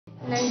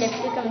ನಾನು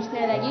deputy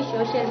commissioner ಆಗಿ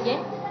ಸೋಷಿಯಲ್ಗೆ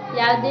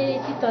ಯಾವುದೇ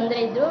ರೀತಿ ತೊಂದರೆ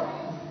ಇದ್ದರೂ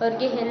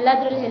ಅವ್ರಿಗೆ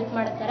ಎಲ್ಲದರಲ್ಲೂ ಹೆಲ್ಪ್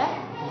ಮಾಡೋ ಥರ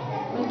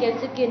ಒಂದು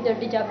ಕೆಲಸಕ್ಕೆ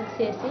ದೊಡ್ಡ ಜಾಬಿಗೆ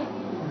ಸೇರಿಸಿ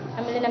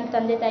ಆಮೇಲೆ ನಮ್ಮ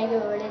ತಂದೆ ತಾಯಿಗೆ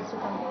ಒಳ್ಳೆಯ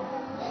ಹೆಸರು ತಂದೆ.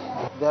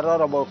 There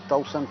are about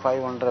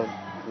 1,500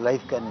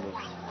 life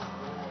convicts.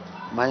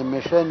 My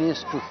mission is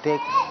to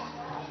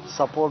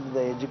support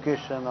the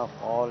education of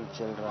all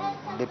children,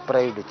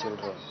 deprived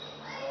children.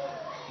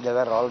 They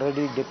were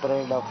already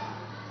deprived of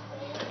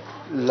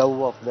love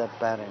of their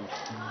parents.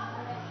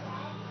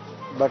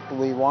 But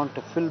we want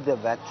to fill the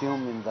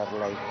vacuum in their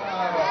life.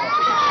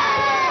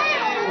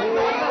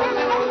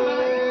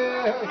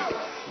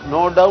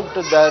 No doubt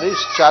there is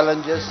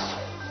challenges,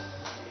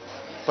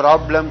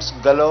 problems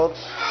galore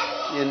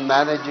in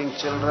managing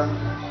children,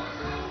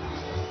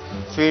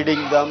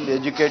 feeding them,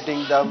 educating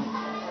them,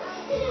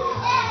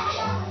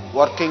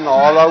 working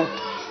all out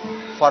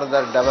for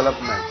their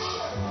development.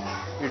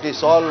 It is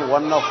all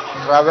one of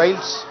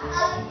travails,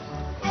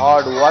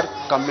 hard work,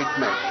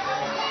 commitment.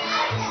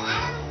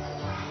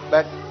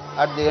 But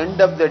at the end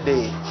of the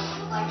day,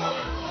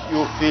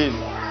 you feel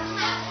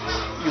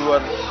your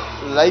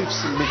life's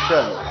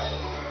mission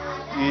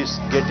is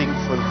getting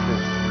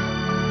fulfilled.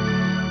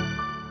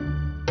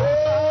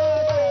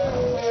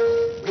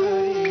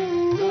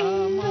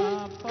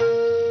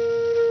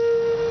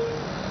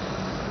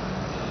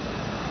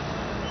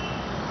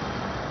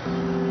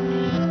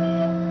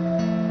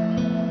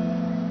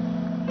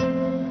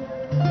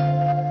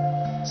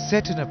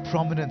 Set in a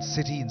prominent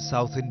city in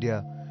South India,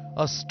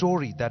 a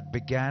story that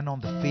began on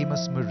the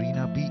famous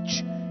Marina Beach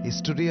is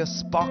today a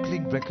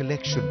sparkling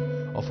recollection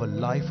of a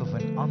life of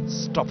an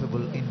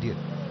unstoppable Indian.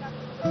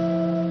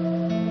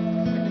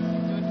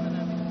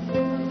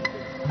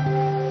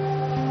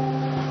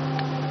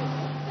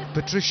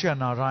 Patricia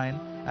Narayan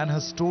and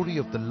her story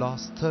of the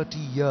last 30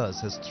 years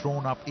has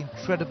thrown up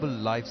incredible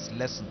life's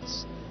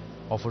lessons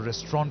of a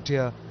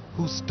restaurateur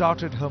who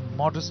started her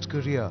modest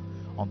career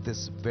on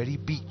this very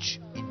beach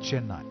in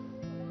Chennai.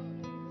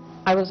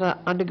 I was an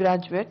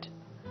undergraduate.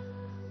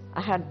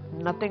 I had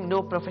nothing, no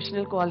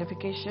professional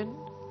qualification.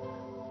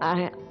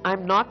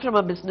 I'm not from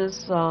a business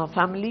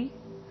family,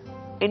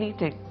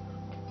 anything.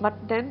 But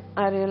then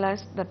I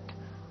realized that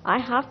I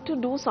have to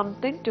do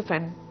something to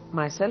fend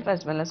myself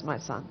as well as my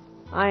son.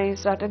 I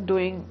started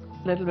doing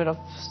a little bit of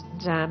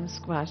jam,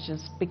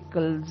 squashes,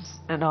 pickles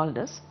and all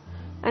this.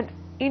 And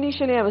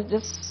initially I was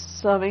just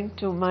serving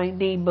to my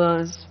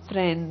neighbors,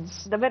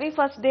 friends. The very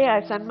first day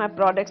I sent my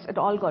products, it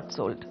all got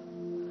sold.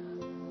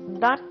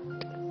 That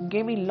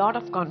gave me a lot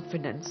of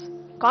confidence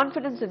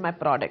in my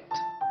product.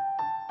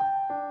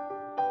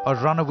 A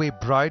runaway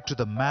bride to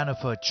the man of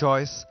her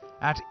choice,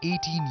 at 18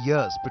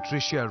 years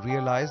Patricia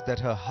realized that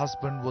her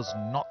husband was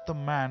not the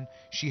man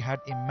she had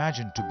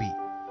imagined to be.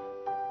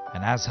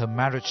 And as her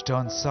marriage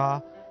turned sour,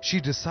 she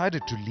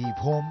decided to leave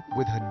home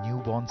with her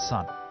newborn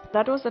son.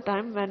 That was the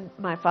time when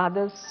my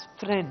father's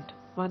friend,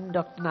 one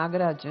Dr.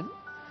 Nagarajan,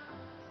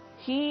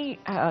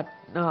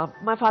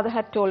 my father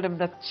had told him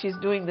that she's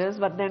doing this,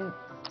 but then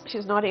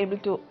she's not able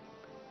to.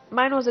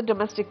 Mine was a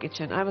domestic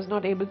kitchen. I was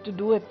not able to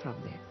do it from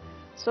there.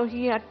 So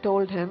he had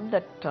told him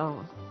that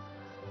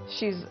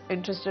she's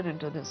interested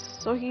into this.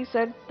 So he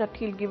said that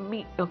he'll give me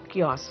a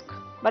kiosk.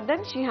 But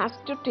then she has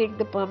to take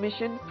the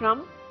permission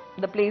from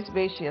the place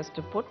where she has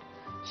to put.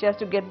 She has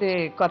to get the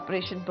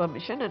corporation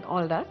permission and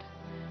all that.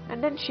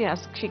 And then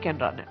she can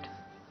run it.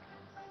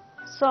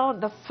 So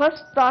the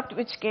first thought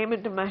which came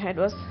into my head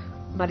was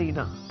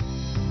Marina.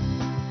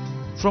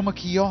 From a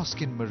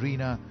kiosk in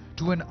Marina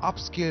to an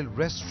upscale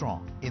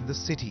restaurant in the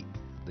city,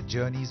 the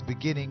journey's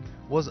beginning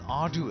was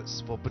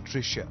arduous for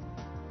Patricia.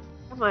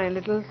 My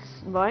little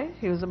boy,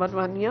 he was about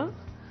 1 year,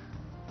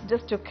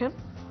 just took him.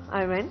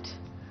 I went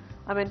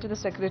to the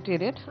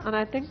secretariat, and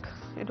I think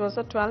it was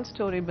a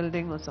 12-story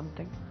building or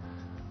something.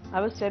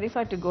 I was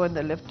terrified to go in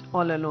the lift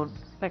all alone.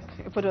 Like,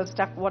 if it was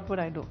stuck, what would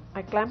I do?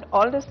 I climbed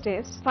all the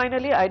stairs.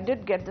 Finally, I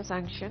did get the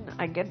sanction.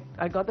 I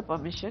got the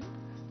permission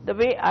the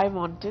way I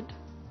wanted,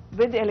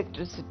 with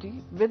electricity,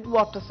 with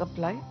water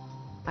supply.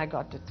 I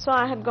got it. So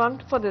I had gone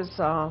for this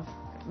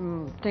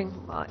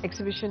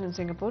exhibition in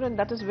Singapore, and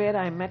that is where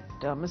I met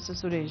Mr.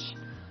 Suresh.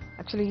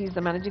 Actually, he's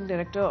the managing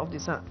director of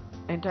this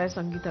entire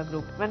Sangeeta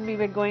group. When we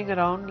were going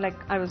around, like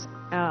I was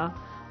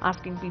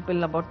asking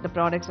people about the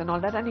products and all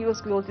that, and he was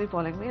closely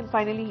following me, and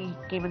finally he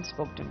came and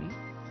spoke to me.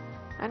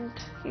 And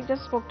he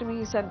just spoke to me.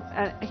 He said,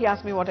 he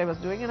asked me what I was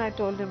doing, and I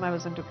told him I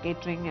was into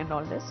catering and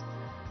all this.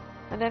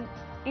 And then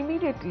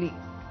immediately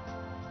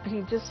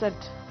he just said,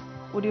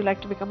 would you like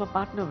to become a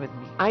partner with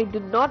me? I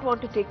did not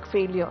want to take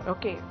failure.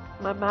 Okay,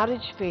 my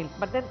marriage failed,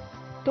 but then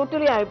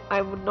totally I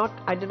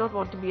did not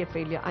want to be a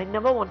failure. I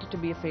never wanted to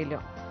be a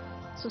failure.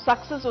 So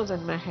success was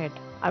in my head.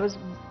 I was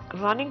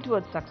running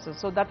towards success.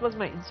 So that was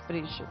my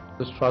inspiration.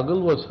 The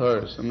struggle was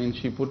hers. I mean,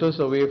 she put us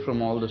away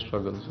from all the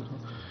struggles. You know.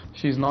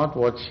 She's not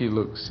what she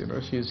looks. You know,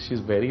 she's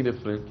very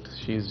different.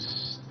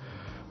 She's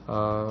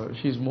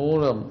more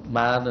a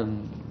man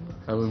in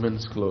a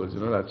woman's clothes. You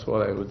know, that's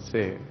what I would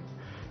say.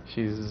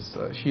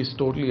 She's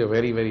totally a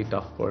very, very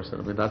tough person.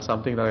 I mean, that's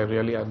something that I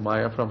really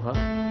admire from her.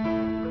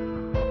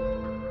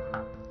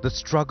 The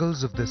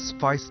struggles of this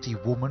feisty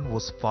woman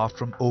was far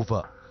from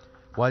over.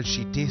 While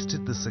she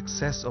tasted the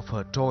success of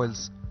her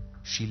toils,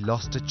 she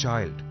lost a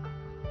child,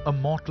 a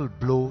mortal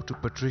blow to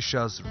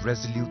Patricia's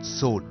resolute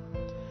soul,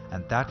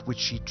 and that which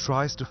she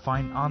tries to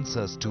find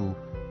answers to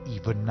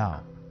even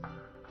now.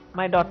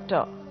 My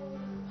daughter,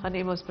 her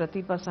name was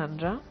Pratibha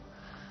Sandra,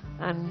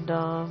 and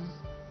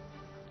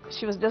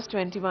she was just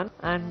 21,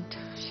 and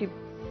she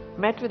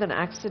met with an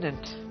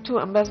accident. Two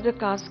ambassador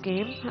cars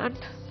came, and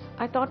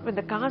I thought when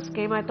the cars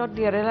came, I thought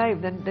they are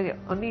alive, then they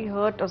only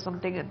hurt or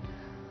something, and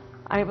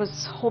I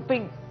was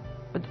hoping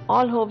with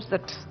all hopes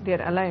that they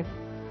are alive.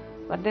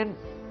 But then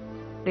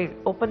they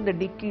opened the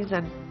dickies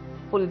and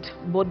pulled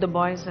both the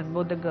boys and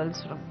both the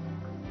girls from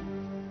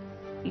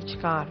each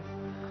car.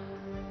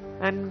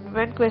 And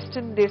when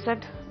questioned, they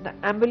said the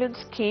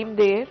ambulance came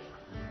there,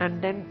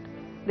 and then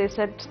they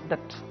said that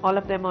all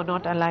of them are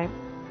not alive,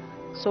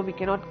 so we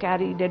cannot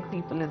carry dead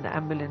people in the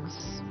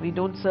ambulance. We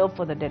don't serve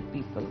for the dead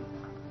people.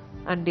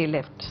 And they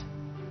left.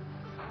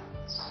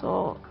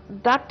 So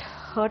that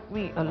hurt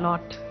me a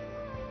lot.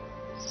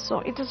 So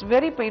it was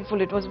very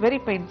painful. It was very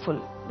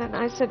painful. Then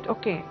I said,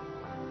 okay.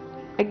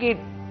 Again,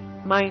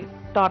 my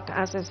thought,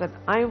 as I said,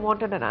 I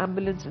wanted an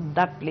ambulance in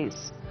that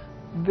place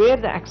where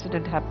the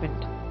accident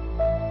happened.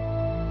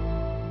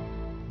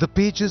 The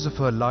pages of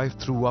her life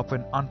threw up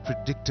an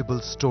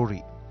unpredictable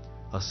story,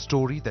 a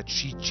story that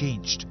she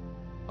changed,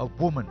 a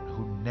woman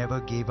who never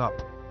gave up,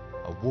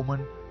 a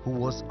woman who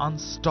was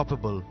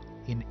unstoppable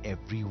in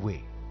every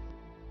way.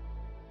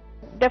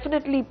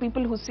 Definitely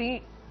people who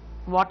see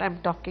what I'm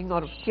talking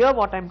or hear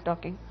what I'm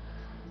talking,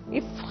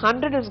 if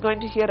 100 is going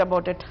to hear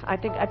about it, I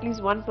think at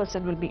least one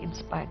person will be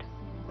inspired.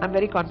 I'm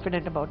very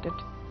confident about it.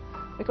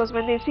 Because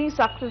when they see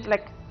success,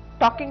 like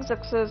talking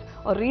success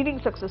or reading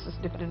success is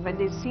different. When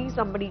they see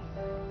somebody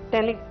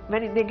telling,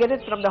 when they get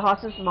it from the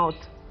horse's mouth,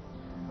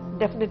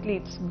 definitely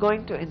it's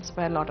going to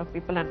inspire a lot of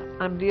people,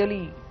 and I'm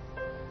really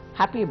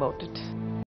happy about it.